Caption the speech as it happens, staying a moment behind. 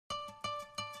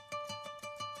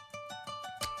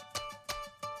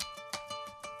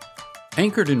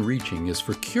Anchored and Reaching is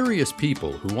for curious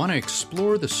people who want to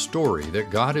explore the story that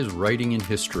God is writing in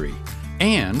history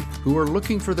and who are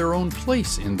looking for their own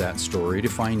place in that story to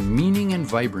find meaning and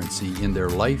vibrancy in their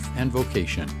life and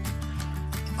vocation.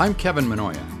 I'm Kevin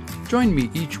Manoia. Join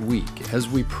me each week as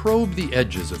we probe the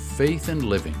edges of faith and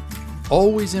living,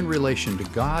 always in relation to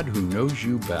God who knows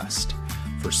you best.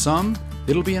 For some,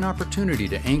 it'll be an opportunity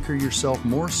to anchor yourself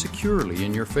more securely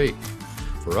in your faith.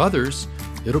 For others,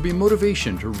 it'll be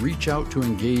motivation to reach out to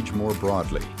engage more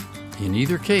broadly. In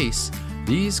either case,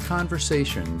 these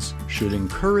conversations should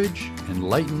encourage,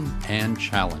 enlighten, and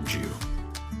challenge you.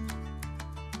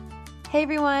 Hey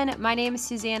everyone, my name is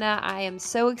Susanna. I am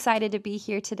so excited to be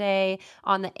here today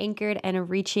on the Anchored and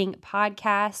Reaching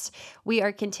podcast. We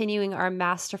are continuing our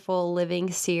Masterful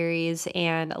Living series,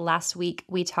 and last week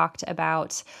we talked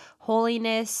about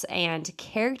holiness and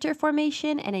character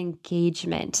formation and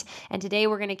engagement. And today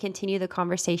we're going to continue the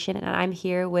conversation, and I'm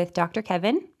here with Dr.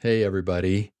 Kevin. Hey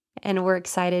everybody. And we're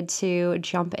excited to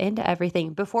jump into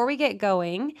everything. Before we get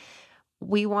going,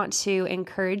 we want to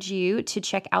encourage you to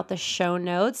check out the show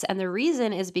notes. And the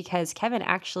reason is because Kevin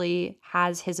actually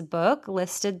has his book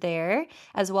listed there,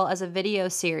 as well as a video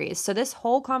series. So this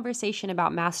whole conversation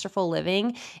about masterful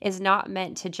living is not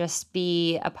meant to just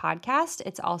be a podcast.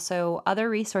 It's also other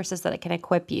resources that can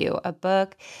equip you, a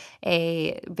book,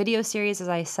 a video series, as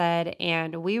I said.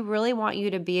 And we really want you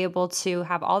to be able to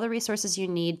have all the resources you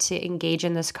need to engage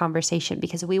in this conversation,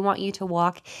 because we want you to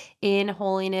walk in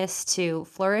holiness, to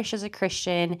flourish as a Christian.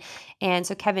 And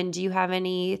so, Kevin, do you have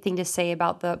anything to say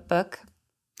about the book?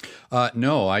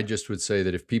 No, I just would say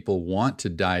that if people want to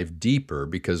dive deeper,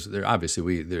 because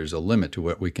there's a limit to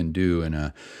what we can do in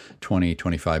a 20,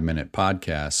 25-minute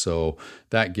podcast. So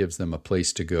that gives them a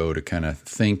place to go to kind of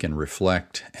think and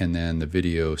reflect. And then the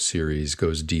video series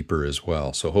goes deeper as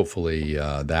well. So hopefully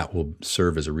that will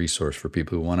serve as a resource for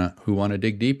people who want to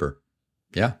dig deeper.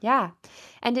 Yeah. Yeah.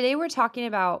 And today we're talking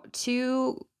about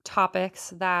two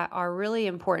topics that are really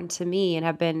important to me and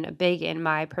have been big in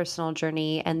my personal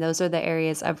journey. And those are the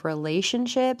areas of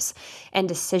relationships and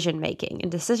decision making.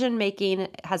 And decision making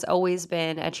has always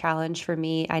been a challenge for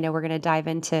me. I know we're going to dive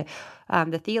into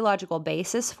the theological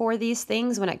basis for these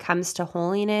things when it comes to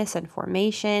holiness and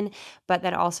formation, but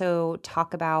then also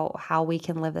talk about how we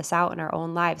can live this out in our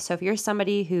own lives. So if you're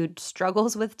somebody who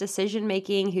struggles with decision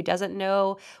making, who doesn't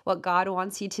know what God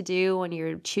wants you to do when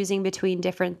you're choosing between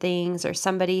different things, or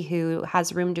somebody who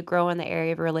has room to grow in the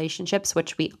area of relationships,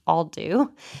 which we all do,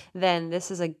 then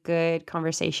this is a good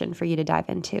conversation for you to dive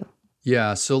into.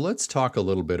 Yeah, so let's talk a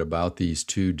little bit about these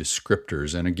two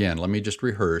descriptors. And again, let me just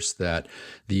rehearse that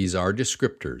these are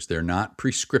descriptors. They're not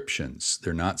prescriptions.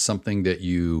 They're not something that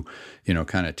you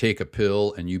kind of take a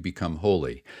pill and you become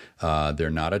holy. They're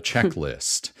not a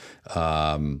checklist.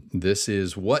 This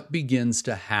is what begins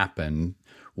to happen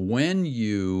when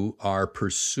you are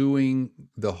pursuing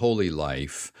the holy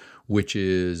life, which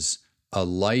is a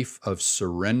life of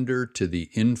surrender to the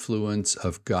influence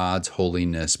of God's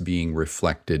holiness being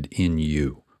reflected in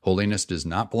you. Holiness does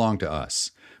not belong to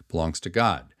us, it belongs to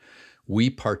God. We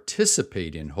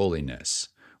participate in holiness.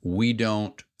 We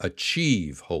don't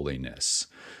achieve holiness.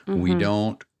 We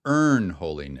don't earn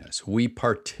holiness. We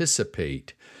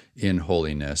participate in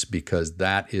holiness because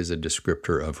that is a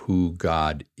descriptor of who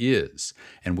God is.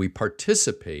 And we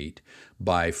participate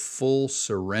by full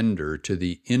surrender to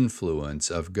the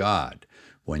influence of God.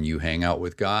 When you hang out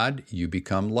with God, you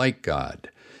become like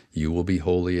God. You will be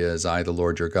holy as I, the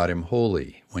Lord your God, am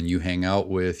holy. When you hang out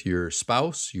with your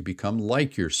spouse, you become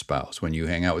like your spouse. When you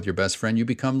hang out with your best friend, you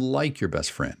become like your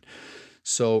best friend.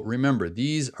 So remember,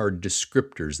 these are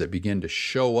descriptors that begin to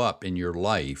show up in your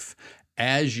life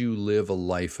as you live a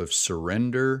life of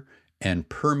surrender and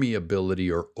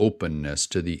permeability or openness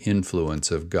to the influence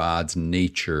of God's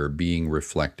nature being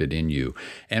reflected in you.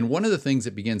 And one of the things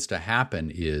that begins to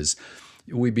happen is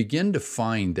we begin to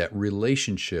find that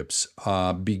relationships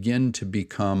begin to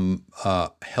become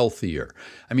healthier.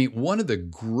 I mean, one of the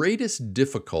greatest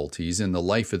difficulties in the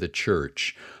life of the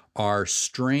church are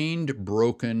strained,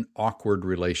 broken, awkward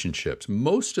relationships.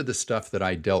 Most of the stuff that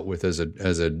I dealt with as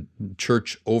a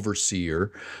church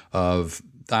overseer of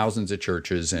thousands of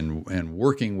churches and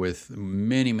working with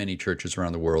many, many churches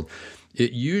around the world,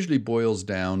 it usually boils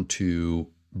down to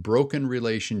broken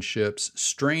relationships,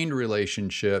 strained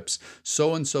relationships.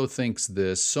 So-and-so thinks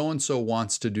this, so-and-so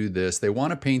wants to do this. They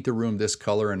want to paint the room this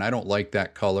color and I don't like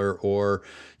that color, or,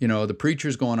 the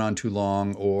preacher's going on too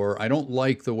long, or I don't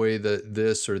like the way that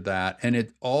this or that. And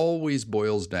it always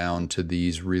boils down to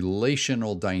these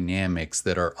relational dynamics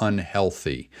that are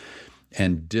unhealthy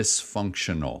and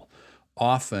dysfunctional.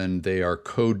 often there are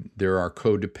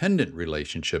codependent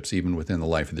relationships even within the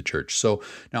life of the church. So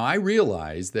now I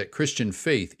realize that Christian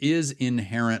faith is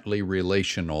inherently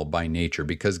relational by nature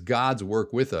because God's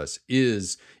work with us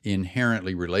is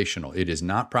inherently relational. It is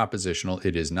not propositional.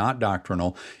 It is not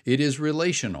doctrinal. It is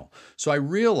relational. So I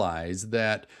realize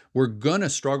that we're going to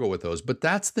struggle with those, but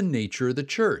that's the nature of the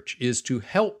church, is to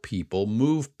help people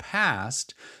move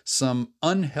past some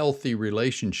unhealthy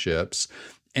relationships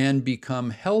and become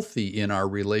healthy in our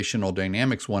relational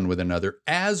dynamics one with another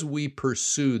as we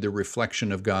pursue the reflection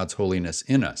of God's holiness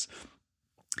in us.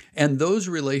 And those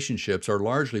relationships are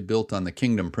largely built on the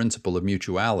kingdom principle of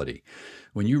mutuality.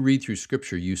 When you read through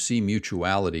Scripture, you see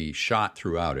mutuality shot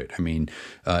throughout it. I mean,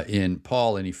 in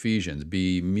Paul in Ephesians,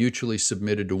 be mutually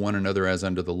submitted to one another as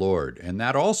unto the Lord. And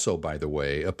that also, by the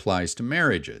way, applies to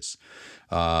marriages.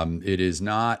 It is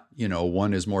not,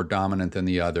 one is more dominant than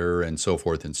the other and so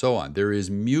forth and so on. There is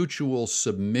mutual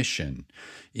submission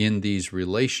in these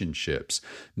relationships.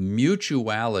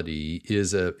 Mutuality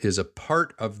is a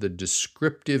part of the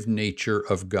descriptive nature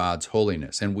of God's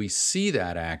holiness. And we see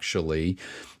that actually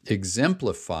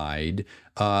exemplified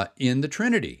in the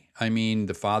Trinity. I mean,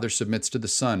 the Father submits to the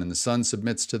Son, and the Son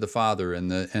submits to the Father,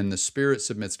 and the Spirit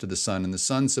submits to the Son, and the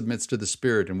Son submits to the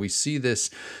Spirit. And we see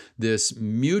this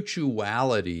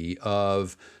mutuality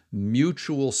of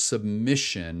mutual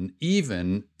submission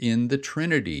even in the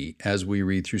Trinity as we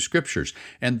read through Scriptures.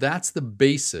 And that's the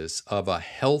basis of a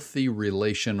healthy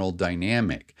relational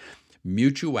dynamic.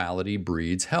 Mutuality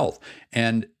breeds health.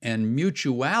 And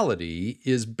mutuality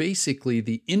is basically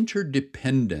the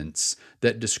interdependence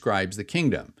that describes the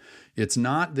kingdom. It's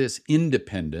not this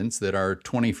independence that our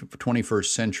 21st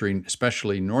century,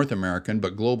 especially North American,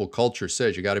 but global culture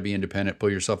says you got to be independent,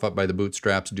 pull yourself up by the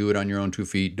bootstraps, do it on your own 2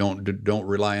 feet, don't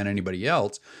rely on anybody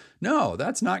else. No,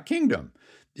 that's not kingdom.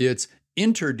 It's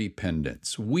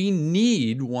interdependence. We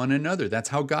need one another. That's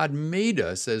how God made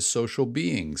us as social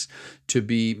beings, to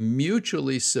be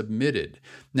mutually submitted.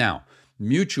 Now,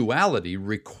 mutuality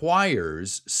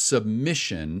requires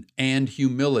submission and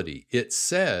humility. It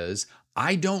says,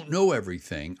 I don't know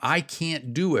everything. I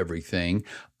can't do everything.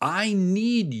 I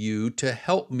need you to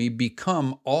help me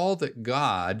become all that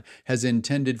God has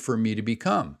intended for me to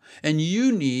become. And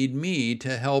you need me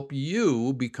to help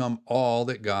you become all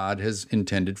that God has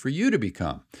intended for you to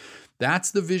become. That's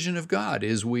the vision of God,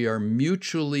 is we are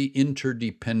mutually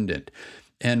interdependent.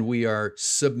 And we are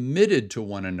submitted to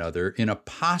one another in a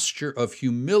posture of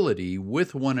humility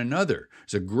with one another.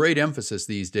 There's a great emphasis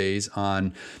these days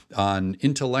on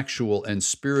intellectual and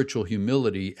spiritual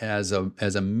humility as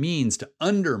a means to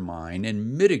undermine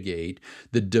and mitigate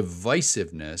the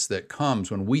divisiveness that comes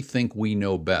when we think we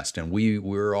know best and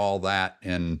we're all that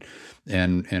and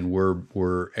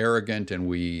we're arrogant and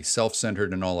we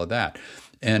self-centered and all of that.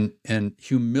 And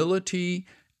humility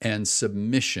and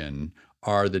submission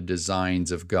are the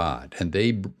designs of God, and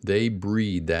they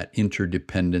breed that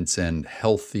interdependence and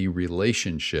healthy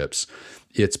relationships.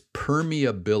 It's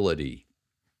permeability.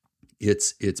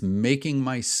 It's making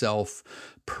myself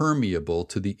permeable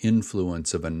to the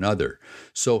influence of another.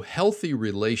 So healthy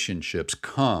relationships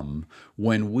come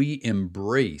when we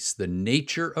embrace the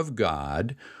nature of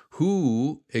God,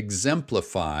 who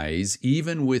exemplifies,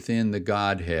 even within the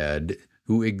Godhead,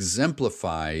 who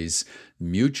exemplifies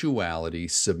mutuality,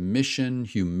 submission,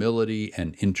 humility,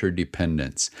 and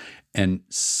interdependence. And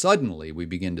suddenly we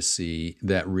begin to see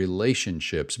that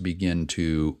relationships begin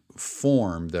to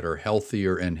form that are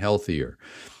healthier and healthier.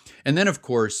 And then, of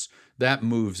course, that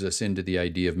moves us into the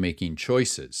idea of making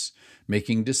choices,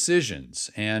 making decisions.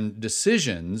 And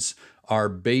decisions are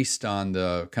based on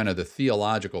the kind of the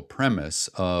theological premise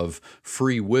of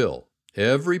free will.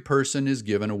 Every person is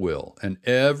given a will, and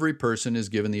every person is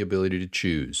given the ability to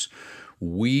choose.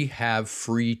 We have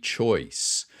free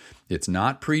choice. It's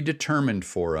not predetermined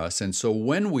for us, and so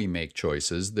when we make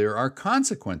choices, there are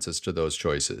consequences to those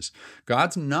choices.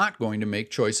 God's not going to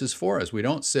make choices for us. We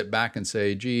don't sit back and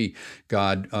say, gee,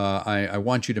 God, I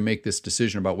want you to make this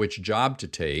decision about which job to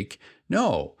take.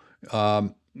 No.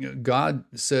 God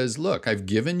says, look, I've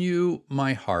given you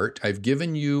my heart, I've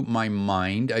given you my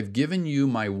mind, I've given you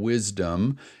my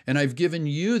wisdom, and I've given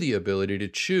you the ability to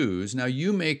choose. Now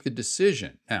you make the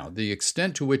decision. Now, the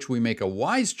extent to which we make a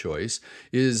wise choice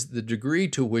is the degree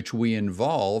to which we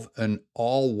involve an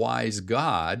all-wise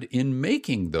God in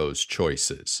making those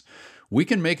choices. We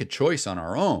can make a choice on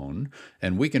our own,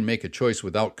 and we can make a choice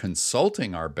without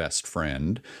consulting our best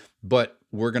friend, but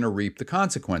we're going to reap the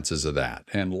consequences of that.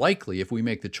 And likely, if we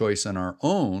make the choice on our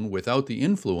own without the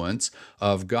influence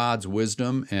of God's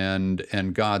wisdom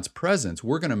and God's presence,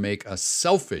 we're going to make a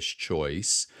selfish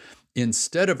choice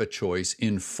instead of a choice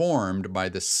informed by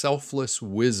the selfless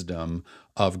wisdom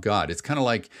of God. It's kind of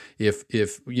like if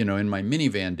in my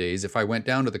minivan days, if I went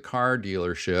down to the car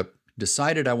dealership,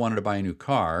 decided I wanted to buy a new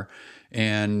car,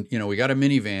 and we got a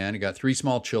minivan, I got 3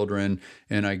 small children,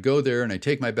 and I go there and I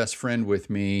take my best friend with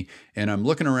me, and I'm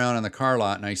looking around on the car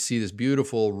lot and I see this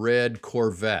beautiful red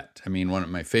Corvette. I mean, one of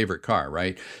my favorite car,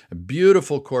 right? A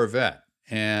beautiful Corvette.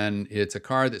 And it's a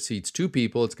car that seats 2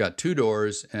 people. It's got 2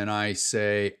 doors. And I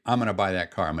say, I'm going to buy that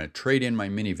car. I'm going to trade in my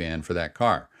minivan for that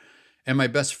car. And my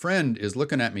best friend is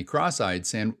looking at me cross-eyed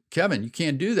saying, Kevin, you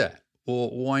can't do that. Well,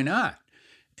 why not?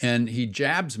 And he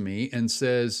jabs me and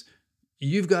says,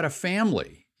 you've got a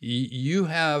family. You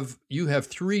have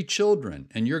 3 children,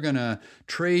 and you're going to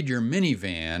trade your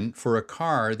minivan for a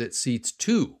car that seats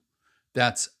 2.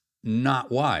 That's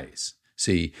not wise.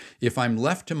 See, if I'm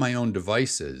left to my own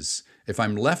devices, if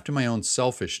I'm left to my own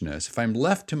selfishness, if I'm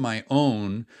left to my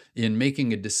own in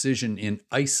making a decision in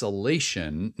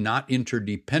isolation, not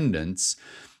interdependence,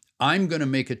 I'm going to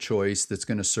make a choice that's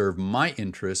going to serve my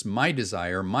interests, my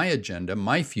desire, my agenda,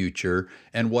 my future,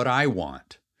 and what I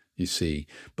want, you see.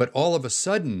 But all of a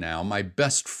sudden now, my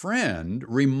best friend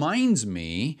reminds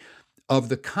me of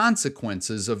the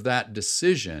consequences of that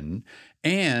decision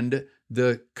and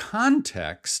the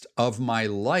context of my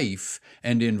life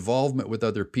and involvement with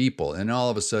other people. And all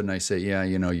of a sudden I say, yeah,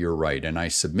 you're right. And I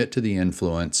submit to the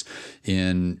influence.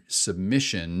 In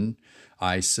submission,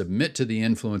 I submit to the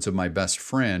influence of my best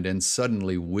friend, and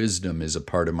suddenly wisdom is a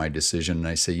part of my decision. And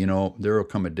I say, there will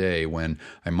come a day when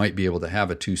I might be able to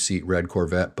have a 2-seat red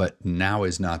Corvette, but now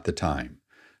is not the time.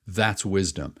 That's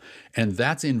wisdom. And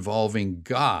that's involving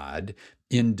God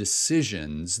in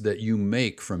decisions that you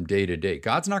make from day to day.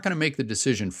 God's not going to make the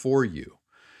decision for you.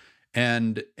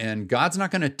 And God's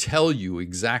not going to tell you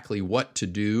exactly what to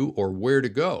do or where to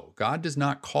go. God does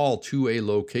not call to a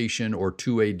location or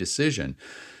to a decision.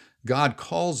 God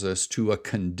calls us to a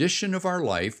condition of our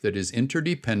life that is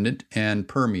interdependent and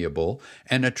permeable,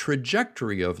 and a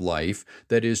trajectory of life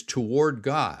that is toward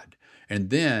God. And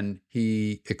then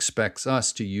He expects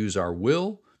us to use our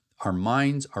will, our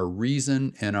minds, our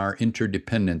reason, and our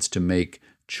interdependence to make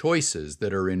choices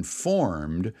that are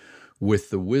informed with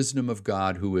the wisdom of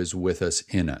God who is with us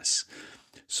in us.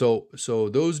 So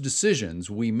those decisions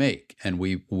we make, and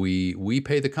we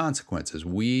pay the consequences.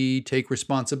 We take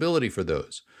responsibility for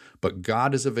those. But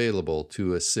God is available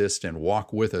to assist and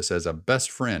walk with us as a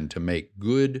best friend to make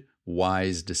good,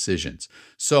 wise decisions.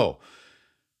 So,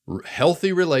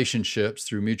 healthy relationships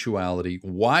through mutuality,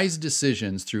 wise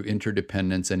decisions through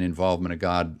interdependence and involvement of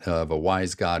God, of a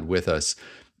wise God with us.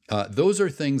 Those are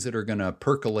things that are going to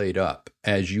percolate up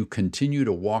as you continue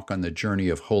to walk on the journey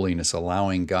of holiness,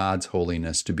 allowing God's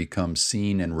holiness to become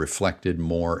seen and reflected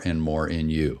more and more in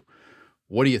you.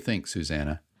 What do you think,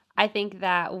 Susanna? I think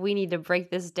that we need to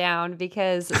break this down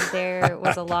because there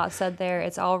was a lot said there.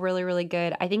 It's all really, really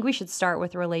good. I think we should start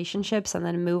with relationships and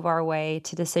then move our way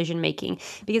to decision making,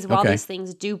 because while these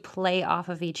things do play off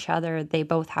of each other, they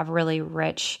both have really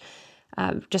rich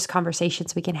just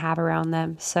conversations we can have around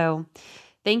them. So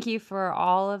thank you for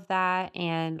all of that.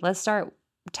 And let's start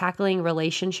tackling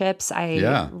relationships.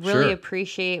 I really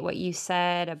appreciate what you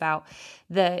said about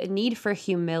the need for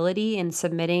humility and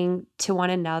submitting to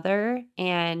one another.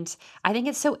 And I think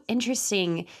it's so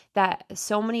interesting that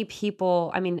so many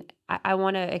people, I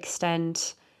want to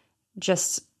extend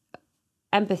just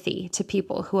empathy to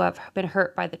people who have been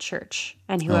hurt by the church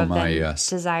and who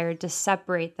desired to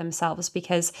separate themselves,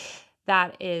 because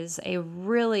that is a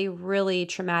really, really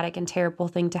traumatic and terrible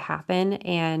thing to happen.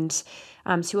 And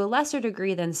to a lesser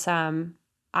degree than some,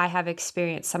 I have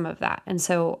experienced some of that. And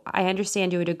so I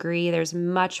understand to a degree there's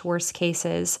much worse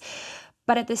cases.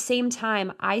 But at the same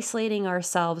time, isolating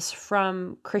ourselves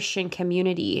from Christian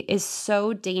community is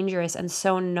so dangerous and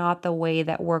so not the way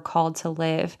that we're called to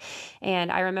live.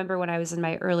 And I remember when I was in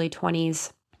my early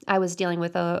 20s, I was dealing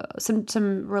with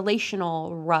some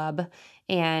relational rub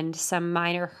and some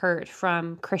minor hurt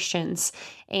from Christians.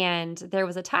 And there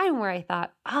was a time where I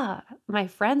thought, my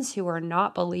friends who are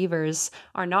not believers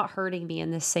are not hurting me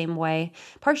in the same way,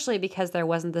 partially because there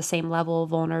wasn't the same level of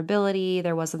vulnerability.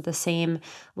 There wasn't the same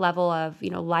level of,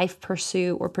 life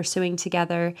pursuit or pursuing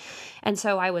together. And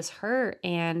so I was hurt,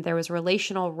 and there was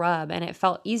relational rub, and it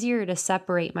felt easier to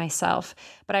separate myself.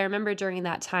 But I remember during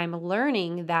that time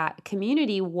learning that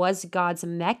community was God's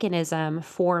mechanism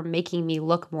for making me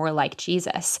look more like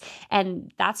Jesus.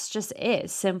 And that's just it.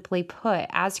 Simply put,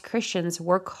 as Christians,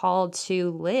 we're called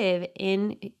to live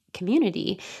in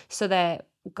community so that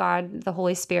God, the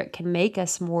Holy Spirit, can make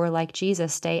us more like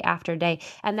Jesus day after day.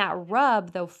 And that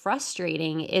rub, though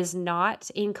frustrating, is not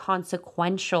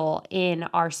inconsequential in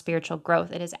our spiritual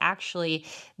growth. It is actually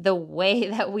the way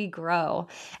that we grow.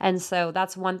 And so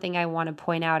that's one thing I want to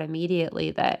point out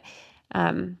immediately, that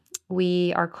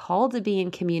we are called to be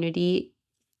in community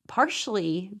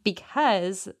partially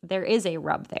because there is a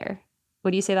rub there.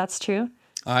 Would you say that's true?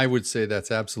 I would say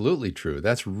that's absolutely true.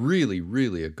 That's really,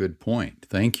 really a good point.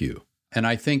 Thank you. And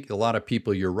I think a lot of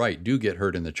people, you're right, do get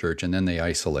hurt in the church and then they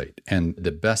isolate. And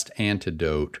the best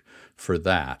antidote for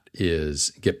that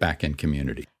is get back in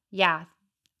community. Yeah.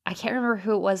 I can't remember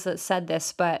who it was that said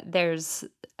this, but there's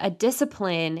a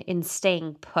discipline in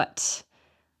staying put.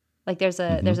 Like there's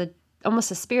a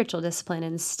almost a spiritual discipline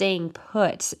in staying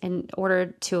put in order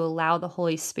to allow the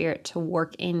Holy Spirit to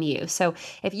work in you. So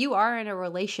if you are in a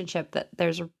relationship that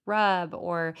there's a rub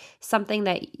or something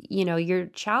that, you're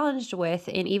challenged with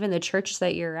in even the church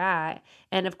that you're at,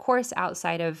 and of course,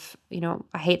 outside of,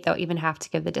 I hate that I even have to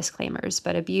give the disclaimers,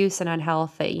 but abuse and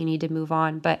unhealth that you need to move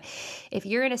on. But if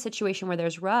you're in a situation where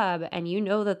there's rub and you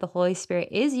know that the Holy Spirit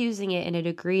is using it in a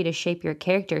degree to shape your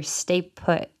character, stay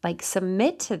put, like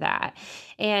submit to that.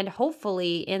 And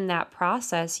hopefully in that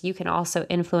process, you can also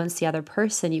influence the other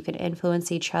person. You can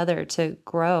influence each other to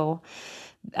grow.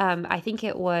 I think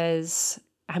it was,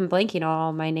 I'm blanking on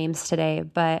all my names today,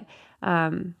 but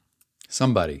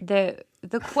somebody.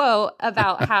 The quote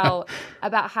about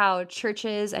how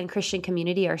churches and Christian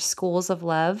community are schools of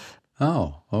love.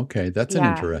 Oh, okay. That's an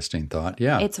interesting thought.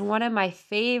 Yeah. It's one of my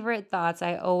favorite thoughts.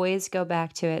 I always go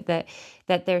back to it,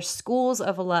 that they're schools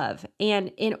of love.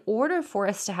 And in order for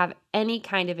us to have any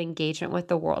kind of engagement with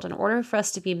the world, in order for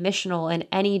us to be missional in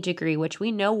any degree, which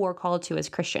we know we're called to as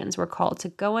Christians, we're called to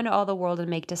go into all the world and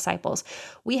make disciples.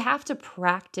 We have to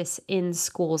practice in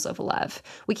schools of love.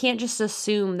 We can't just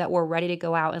assume that we're ready to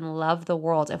go out and love the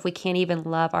world if we can't even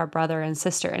love our brother and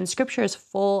sister. And Scripture is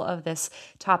full of this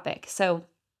topic. So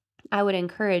I would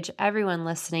encourage everyone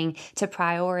listening to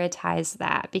prioritize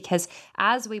that, because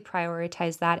as we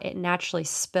prioritize that, it naturally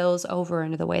spills over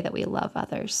into the way that we love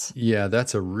others. Yeah,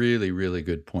 that's a really, really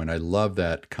good point. I love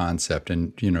that concept.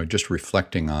 And, just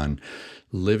reflecting on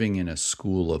living in a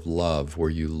school of love where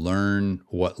you learn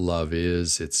what love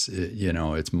is, it's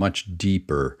much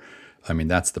deeper. I mean,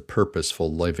 that's the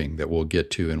purposeful living that we'll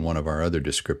get to in one of our other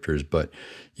descriptors, but,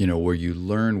 where you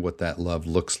learn what that love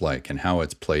looks like and how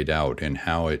it's played out and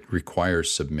how it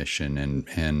requires submission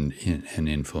and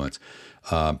influence.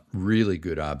 Really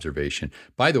good observation.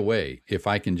 By the way, if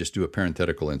I can just do a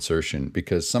parenthetical insertion,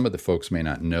 because some of the folks may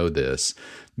not know this,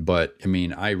 but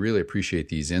I really appreciate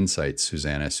these insights,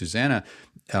 Susanna.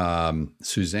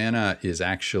 Susanna is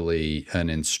actually an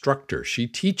instructor. She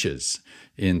teaches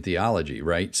in theology,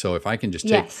 right? So if I can just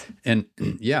take,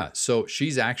 so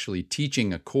she's actually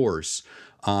teaching a course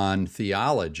on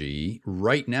theology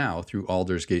right now through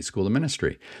Aldersgate School of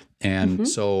Ministry. And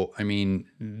so,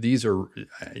 these are,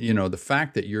 the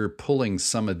fact that you're pulling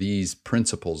some of these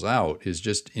principles out is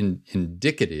just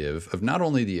indicative of not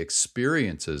only the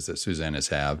experiences that Susanna's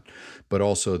had, but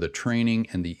also the training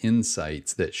and the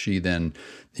insights that she then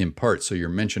imparts. So your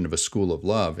mention of a school of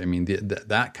love,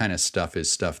 that kind of stuff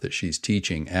is stuff that she's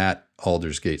teaching at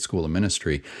Aldersgate School of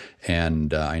Ministry.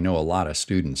 And I know a lot of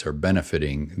students are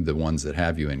benefiting, the ones that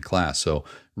have you in class. So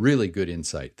really good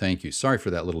insight. Thank you. Sorry for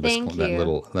that little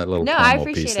No, I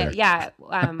appreciate it. Yeah.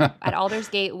 At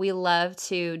Aldersgate, we love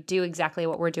to do exactly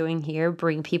what we're doing here,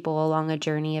 bring people along a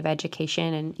journey of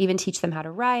education and even teach them how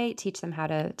to write, teach them how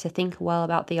to think well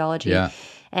about theology. Yeah.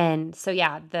 And so,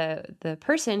 the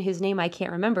person whose name I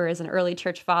can't remember is an early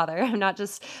church father. I'm not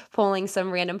just pulling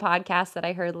some random podcast that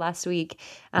I heard last week.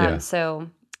 So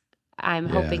I'm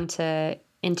hoping to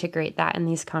integrate that in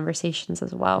these conversations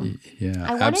as well. Yeah,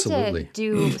 I wanted absolutely. to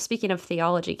do, speaking of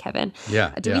theology, Kevin,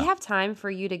 do we have time for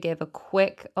you to give a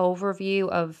quick overview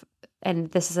of,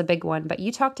 and this is a big one, but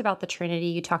you talked about the Trinity,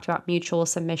 you talked about mutual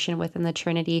submission within the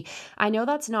Trinity. I know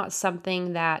that's not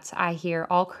something that I hear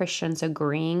all Christians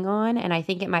agreeing on, and I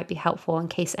think it might be helpful in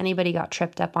case anybody got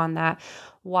tripped up on that,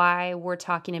 why we're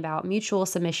talking about mutual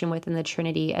submission within the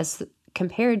Trinity as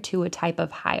compared to a type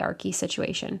of hierarchy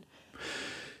situation.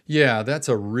 Yeah, that's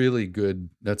a really good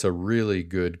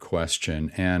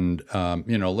question. And,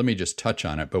 let me just touch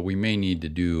on it, but we may need to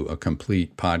do a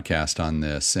complete podcast on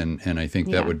this. And I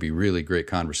think that would be really great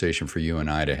conversation for you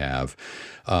and I to have.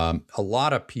 A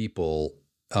lot of people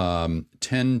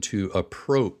tend to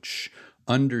approach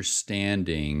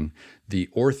understanding the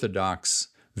Orthodox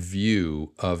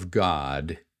view of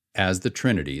God as the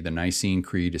Trinity. The Nicene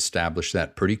Creed established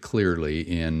that pretty clearly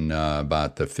in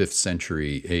about the 5th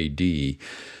century AD,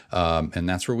 and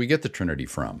that's where we get the Trinity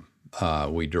from.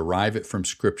 We derive it from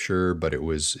Scripture, but it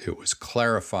was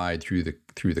clarified through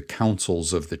the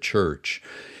councils of the church,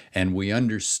 and we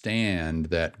understand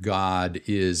that God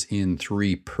is in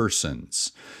three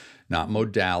persons, not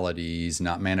modalities,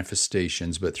 not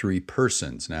manifestations, but three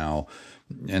persons. Now,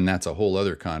 and that's a whole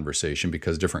other conversation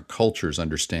because different cultures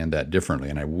understand that differently.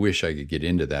 And I wish I could get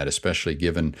into that, especially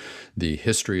given the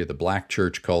history of the Black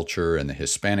church culture and the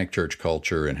Hispanic church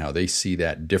culture and how they see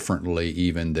that differently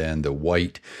even than the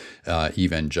white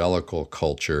evangelical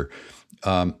culture.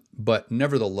 But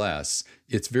nevertheless,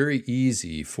 it's very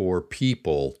easy for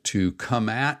people to come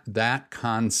at that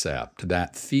concept,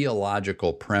 that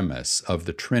theological premise of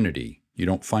the Trinity. You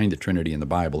don't find the Trinity in the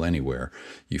Bible anywhere.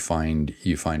 You find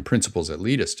principles that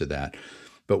lead us to that.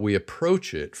 But we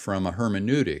approach it from a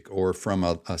hermeneutic or from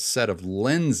a set of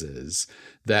lenses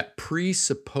that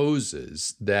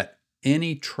presupposes that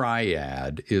any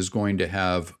triad is going to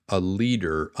have a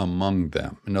leader among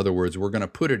them. In other words, we're going to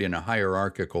put it in a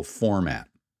hierarchical format.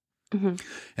 Mm-hmm.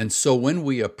 And so when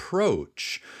we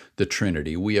approach the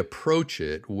Trinity, we approach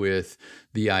it with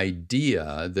the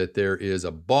idea that there is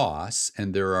a boss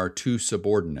and there are two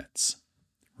subordinates,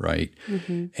 right?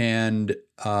 Mm-hmm. And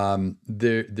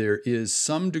there is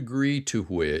some degree to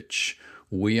which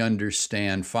we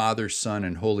understand Father, Son,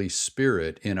 and Holy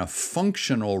Spirit in a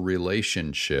functional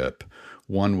relationship,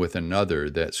 one with another,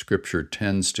 that Scripture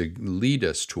tends to lead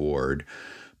us toward.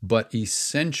 But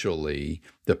essentially,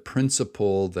 the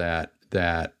principle that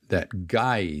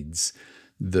guides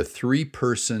the three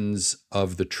persons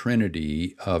of the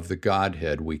Trinity, of the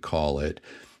Godhead, we call it,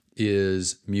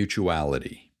 is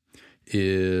mutuality,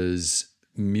 is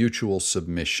mutual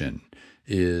submission,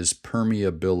 is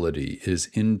permeability, is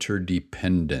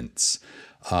interdependence.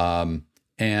 And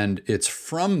it's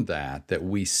from that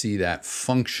we see that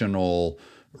functional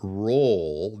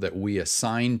role that we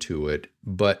assign to it,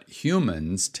 but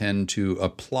humans tend to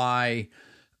apply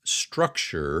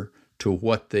structure to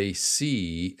what they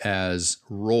see as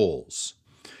roles.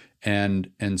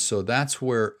 And so that's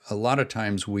where a lot of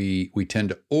times we tend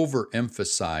to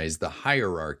overemphasize the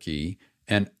hierarchy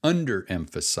and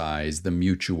underemphasize the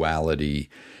mutuality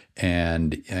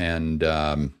and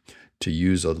to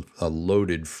use a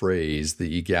loaded phrase,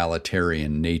 the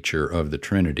egalitarian nature of the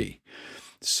Trinity.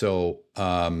 So,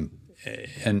 and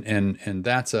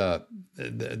that's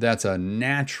a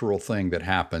natural thing that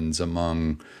happens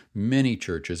among many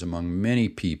churches, among many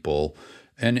people,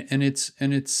 and it's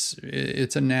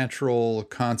a natural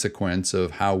consequence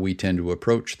of how we tend to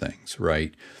approach things,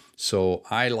 right? So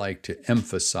I like to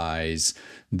emphasize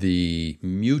the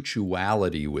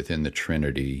mutuality within the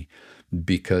Trinity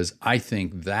because I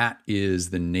think that is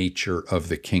the nature of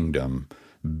the kingdom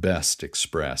best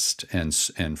expressed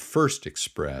and first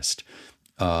expressed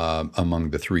among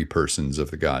the three persons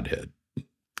of the Godhead.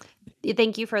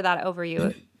 Thank you for that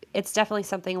overview. It's definitely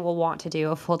something we'll want to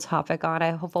do a full topic on,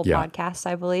 a full podcast,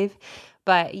 I believe.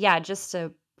 But yeah, just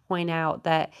to point out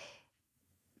that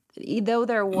though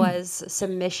there was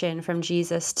submission from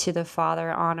Jesus to the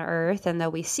Father on earth, and though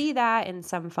we see that in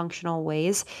some functional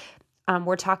ways,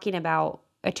 we're talking about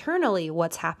eternally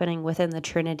what's happening within the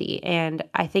Trinity. And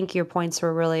I think your points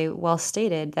were really well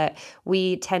stated, that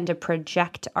we tend to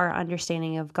project our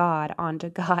understanding of God onto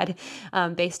God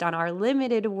based on our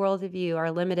limited worldview,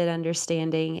 our limited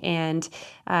understanding. And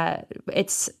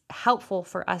it's helpful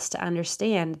for us to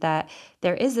understand that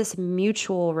there is this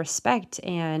mutual respect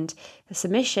and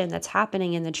submission that's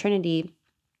happening in the Trinity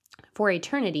for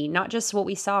eternity, not just what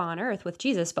we saw on earth with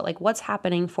Jesus, but like what's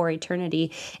happening for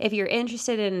eternity. If you're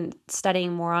interested in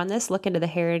studying more on this, look into the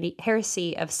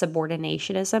heresy of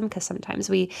subordinationism, because sometimes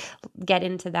we get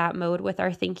into that mode with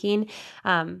our thinking.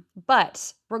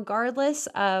 But regardless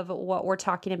of what we're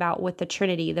talking about with the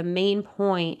Trinity, the main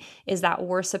point is that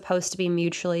we're supposed to be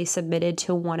mutually submitted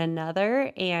to one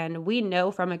another. And we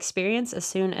know from experience, as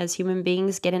soon as human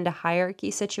beings get into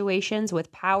hierarchy situations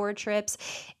with power trips,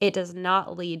 it does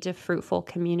not lead to fruitful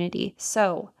community.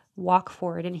 So walk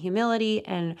forward in humility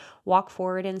and walk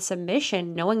forward in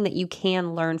submission, knowing that you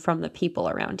can learn from the people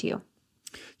around you.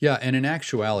 Yeah, and in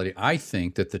actuality, I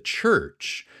think that the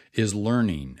church is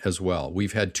learning as well.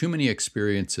 We've had too many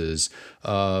experiences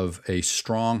of a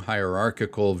strong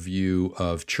hierarchical view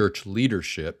of church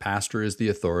leadership. Pastor is the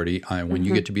authority. When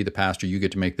you get to be the pastor, you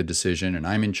get to make the decision, and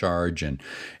I'm in charge, and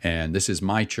this is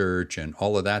my church, and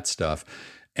all of that stuff.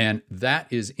 And that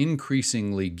is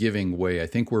increasingly giving way. I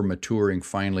think we're maturing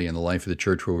finally in the life of the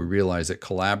church where we realize that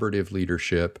collaborative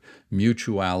leadership,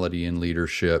 mutuality in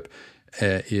leadership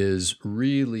is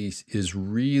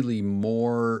really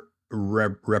more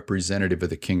representative of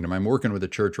the kingdom. I'm working with a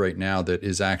church right now that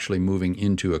is actually moving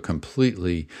into a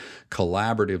completely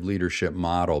collaborative leadership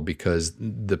model because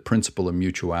the principle of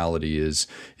mutuality is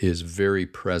very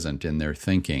present in their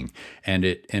thinking, and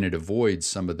it avoids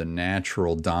some of the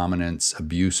natural dominance,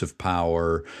 abuse of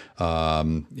power,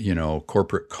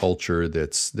 corporate culture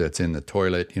that's in the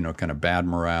toilet, kind of bad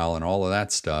morale and all of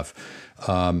that stuff.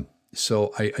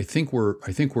 So I think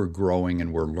we're growing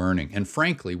and we're learning. And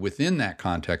frankly, within that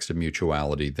context of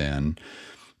mutuality, then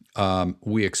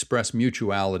we express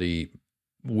mutuality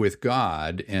with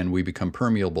God and we become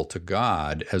permeable to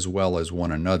God as well as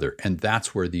one another. And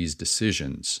that's where these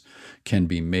decisions can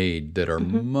be made that are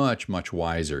much, much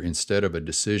wiser, instead of a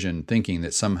decision thinking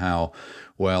that somehow,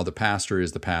 well, the pastor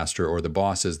is the pastor or the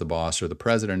boss is the boss or the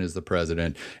president is the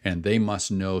president and they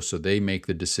must know, so they make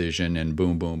the decision and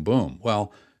boom, boom, boom.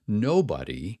 Well,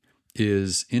 nobody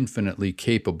is infinitely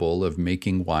capable of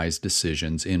making wise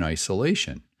decisions in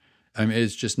isolation. I mean,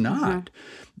 it's just not.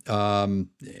 And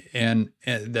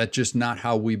that's just not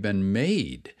how we've been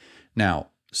made. Now,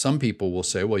 some people will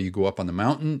say, well, you go up on the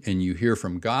mountain and you hear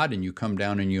from God and you come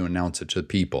down and you announce it to the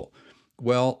people.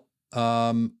 Well,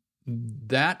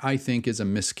 that I think is a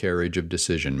miscarriage of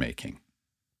decision making.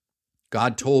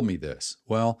 God told me this.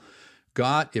 Well,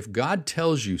 if God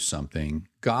tells you something,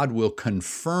 God will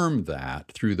confirm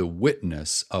that through the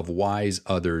witness of wise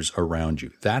others around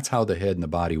you. That's how the head and the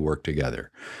body work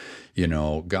together.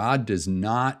 God does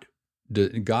not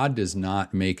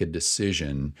make a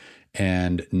decision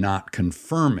and not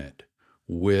confirm it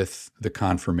with the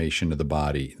confirmation of the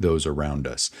body, those around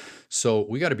us. So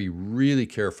we got to be really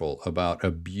careful about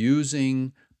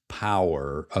abusing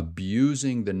power,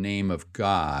 abusing the name of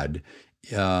God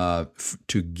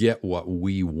to get what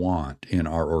we want in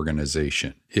our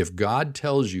organization. If God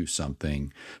tells you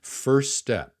something, first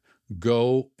step,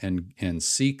 go and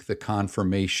seek the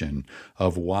confirmation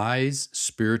of wise,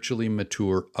 spiritually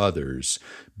mature others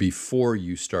before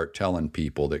you start telling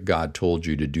people that God told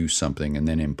you to do something and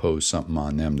then impose something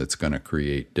on them that's going to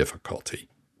create difficulty.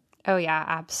 Oh, yeah,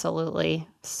 absolutely.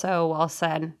 So well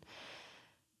said.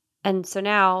 And so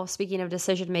now, speaking of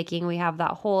decision making, we have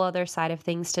that whole other side of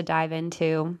things to dive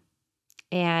into.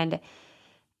 And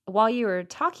while you were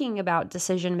talking about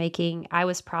decision making, I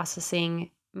was processing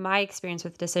my experience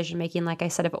with decision making. Like I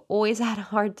said, I've always had a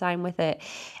hard time with it.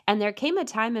 And there came a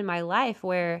time in my life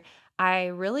where I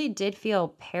really did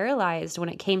feel paralyzed when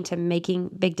it came to making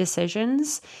big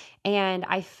decisions. And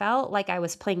I felt like I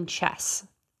was playing chess.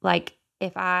 Like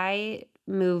if I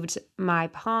moved my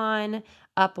pawn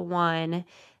up one,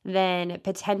 then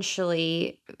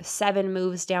potentially 7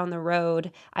 moves down the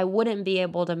road, I wouldn't be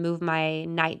able to move my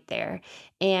knight there.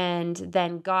 And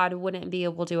then God wouldn't be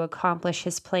able to accomplish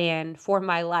his plan for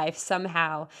my life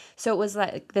somehow. So it was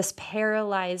like this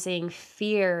paralyzing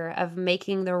fear of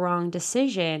making the wrong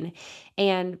decision.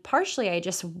 And partially, I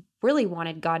just really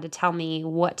wanted God to tell me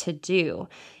what to do.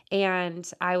 And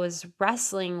I was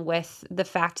wrestling with the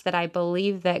fact that I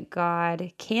believe that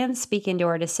God can speak into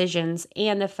our decisions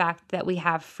and the fact that we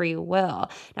have free will.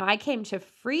 Now, I came to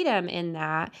freedom in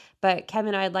that, but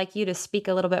Kevin, I'd like you to speak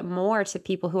a little bit more to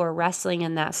people who are wrestling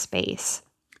in that space.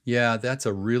 Yeah, that's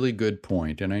a really good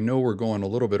point. And I know we're going a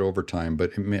little bit over time,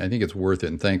 but I think it's worth it.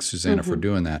 And thanks, Susanna, for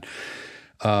doing that.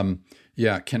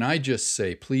 Can I just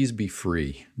say, please be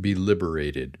free, be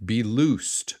liberated, be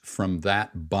loosed from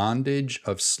that bondage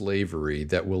of slavery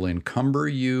that will encumber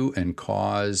you and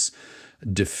cause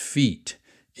defeat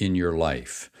in your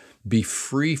life. Be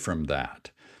free from that.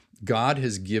 God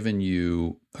has given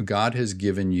you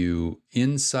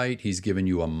insight. He's given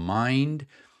you a mind.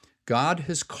 God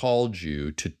has called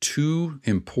you to 2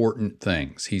 important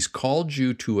things. He's called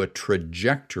you to a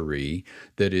trajectory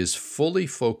that is fully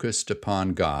focused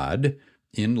upon God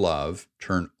in love.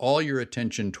 Turn all your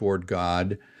attention toward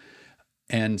God.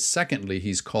 And secondly,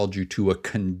 he's called you to a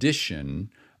condition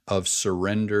of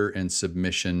surrender and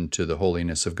submission to the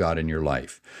holiness of God in your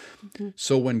life.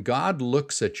 So when God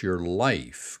looks at your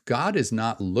life, God is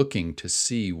not looking to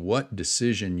see what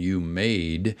decision you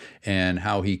made and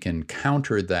how he can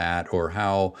counter that or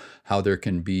how there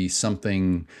can be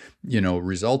something,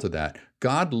 result of that.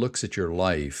 God looks at your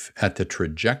life, at the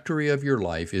trajectory of your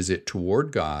life. Is it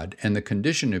toward God? And the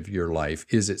condition of your life,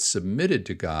 is it submitted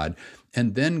to God?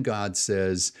 And then God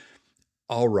says,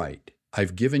 all right,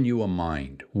 I've given you a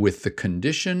mind with the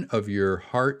condition of your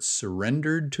heart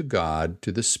surrendered to God,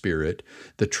 to the Spirit,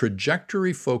 the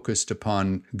trajectory focused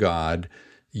upon God.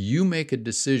 You make a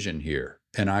decision here,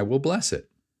 and I will bless it.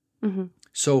 Mm-hmm.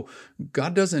 So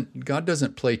God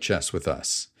doesn't play chess with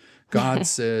us. God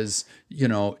says,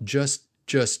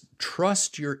 just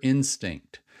trust your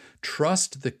instinct.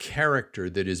 Trust the character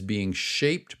that is being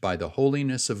shaped by the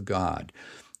holiness of God.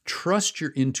 Trust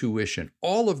your intuition.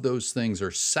 All of those things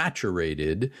are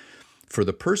saturated. For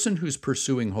the person who's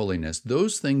pursuing holiness,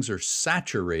 those things are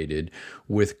saturated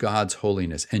with God's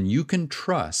holiness. And you can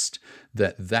trust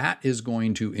that that is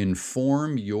going to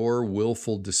inform your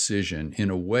willful decision in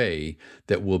a way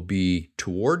that will be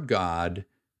toward God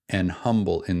and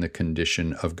humble in the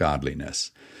condition of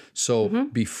godliness. So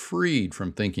be freed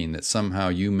from thinking that somehow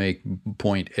you make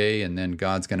point A and then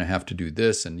God's going to have to do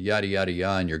this and yada, yada,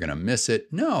 yada, and you're going to miss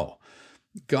it. No,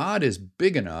 God is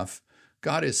big enough.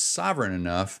 God is sovereign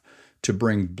enough to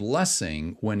bring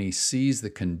blessing when he sees the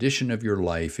condition of your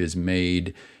life is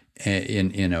made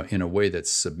in a way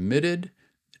that's submitted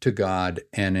to God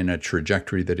and in a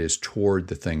trajectory that is toward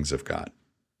the things of God.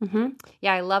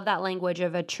 Yeah, I love that language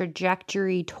of a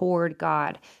trajectory toward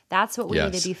God. That's what we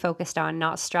need Yes. to be focused on,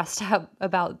 not stressed out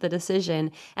about the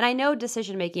decision. And I know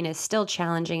decision making is still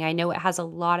challenging. I know it has a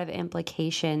lot of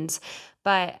implications,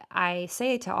 but I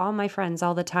say to all my friends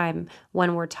all the time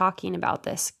when we're talking about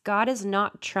this, God is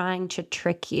not trying to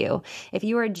trick you. If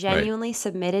you are genuinely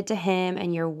submitted to him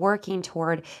and you're working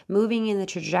toward moving in the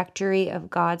trajectory of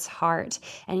God's heart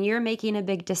and you're making a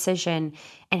big decision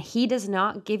and he does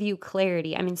not give you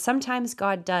clarity. I mean, sometimes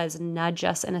God does nudge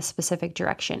us in a specific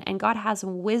direction, and God has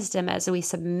wisdom as we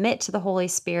submit to the Holy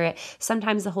Spirit.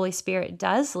 Sometimes the Holy Spirit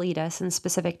does lead us in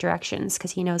specific directions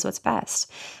because he knows what's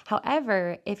best.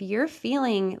 However, if you're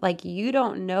feeling like you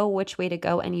don't know which way to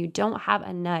go and you don't have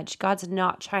a nudge, God's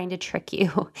not trying to trick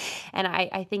you. And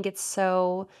I think it's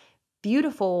so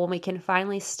beautiful when we can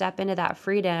finally step into that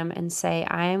freedom and say,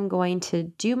 I am going to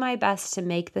do my best to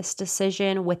make this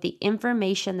decision with the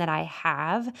information that I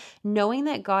have, knowing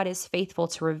that God is faithful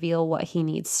to reveal what he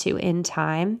needs to in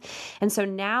time. And so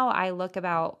now I look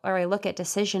at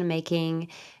decision making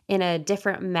in a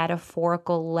different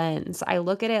metaphorical lens. I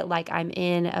look at it like I'm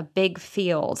in a big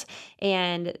field,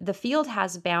 and the field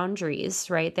has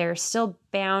boundaries, right? There are still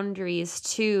boundaries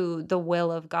to the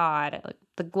will of God.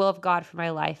 The will of God for my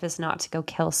life is not to go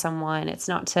kill someone. It's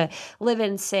not to live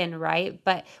in sin, right?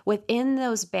 But within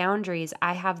those boundaries,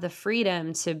 I have the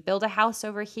freedom to build a house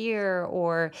over here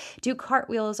or do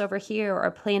cartwheels over here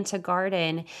or plant a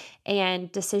garden.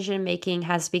 And decision making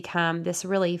has become this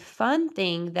really fun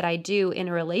thing that I do in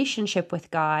a relationship with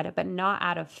God, but not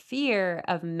out of fear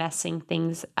of messing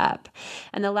things up.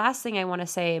 And the last thing I want to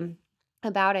say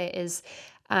about it is,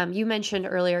 you mentioned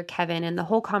earlier, Kevin, and the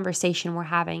whole conversation we're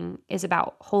having is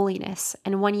about holiness.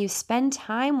 And when you spend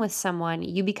time with someone,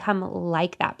 you become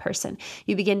like that person.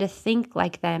 You begin to think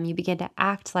like them. You begin to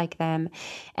act like them.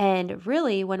 And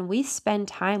really, when we spend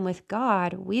time with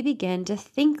God, we begin to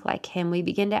think like him. We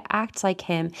begin to act like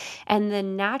him. And the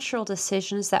natural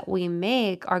decisions that we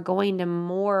make are going to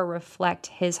more reflect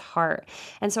his heart.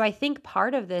 And so I think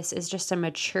part of this is just a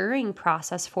maturing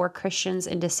process for Christians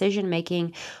in decision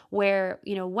making where,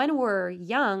 when we're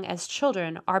young as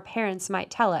children, our parents might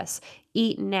tell us,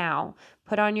 eat now,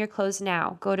 put on your clothes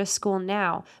now, go to school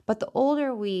now. But the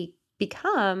older we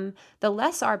become, the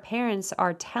less our parents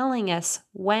are telling us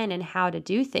when and how to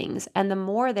do things. And the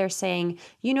more they're saying,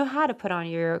 you know how to put on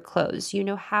your clothes, you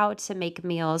know how to make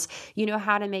meals, you know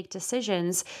how to make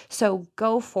decisions. So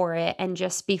go for it and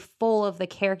just be full of the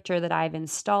character that I've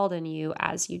installed in you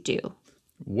as you do.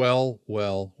 Well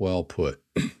put.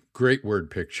 Great word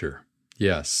picture.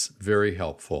 Yes, very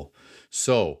helpful.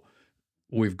 So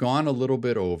we've gone a little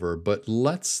bit over, but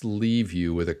let's leave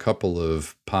you with a couple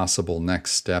of possible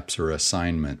next steps or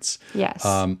assignments. Yes.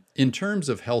 In terms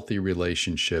of healthy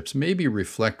relationships, maybe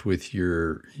reflect with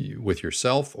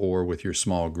yourself or with your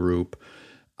small group.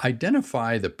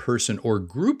 Identify the person or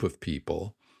group of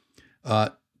people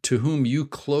to whom you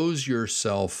close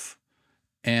yourself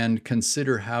and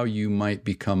consider how you might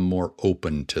become more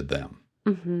open to them.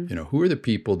 Who are the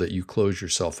people that you close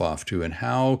yourself off to, and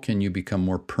how can you become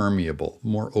more permeable,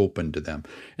 more open to them?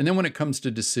 And then when it comes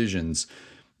to decisions,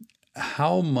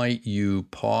 how might you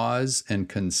pause and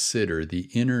consider the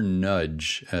inner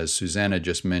nudge, as Susanna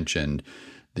just mentioned,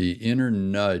 the inner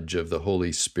nudge of the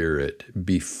Holy Spirit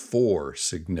before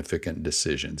significant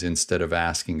decisions, instead of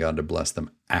asking God to bless them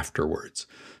afterwards?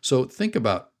 So think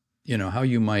about, how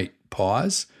you might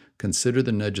pause, consider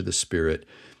the nudge of the Spirit,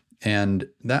 and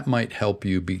that might help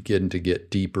you begin to get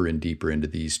deeper and deeper into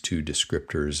these two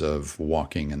descriptors of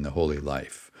walking in the holy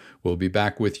life. We'll be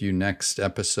back with you next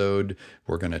episode.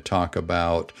 We're going to talk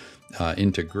about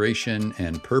integration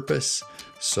and purpose.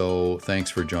 So thanks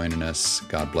for joining us.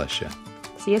 God bless you.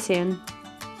 See you soon.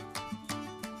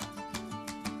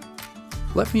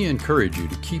 Let me encourage you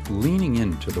to keep leaning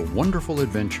into the wonderful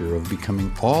adventure of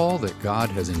becoming all that God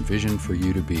has envisioned for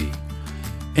you to be.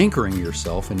 Anchoring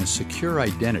yourself in a secure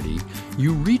identity,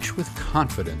 you reach with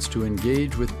confidence to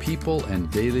engage with people and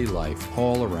daily life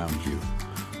all around you.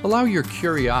 Allow your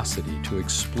curiosity to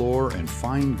explore and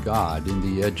find God in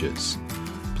the edges.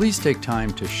 Please take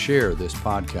time to share this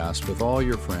podcast with all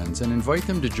your friends and invite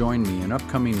them to join me in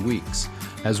upcoming weeks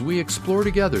as we explore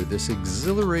together this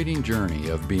exhilarating journey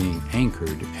of being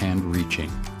anchored and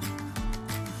reaching.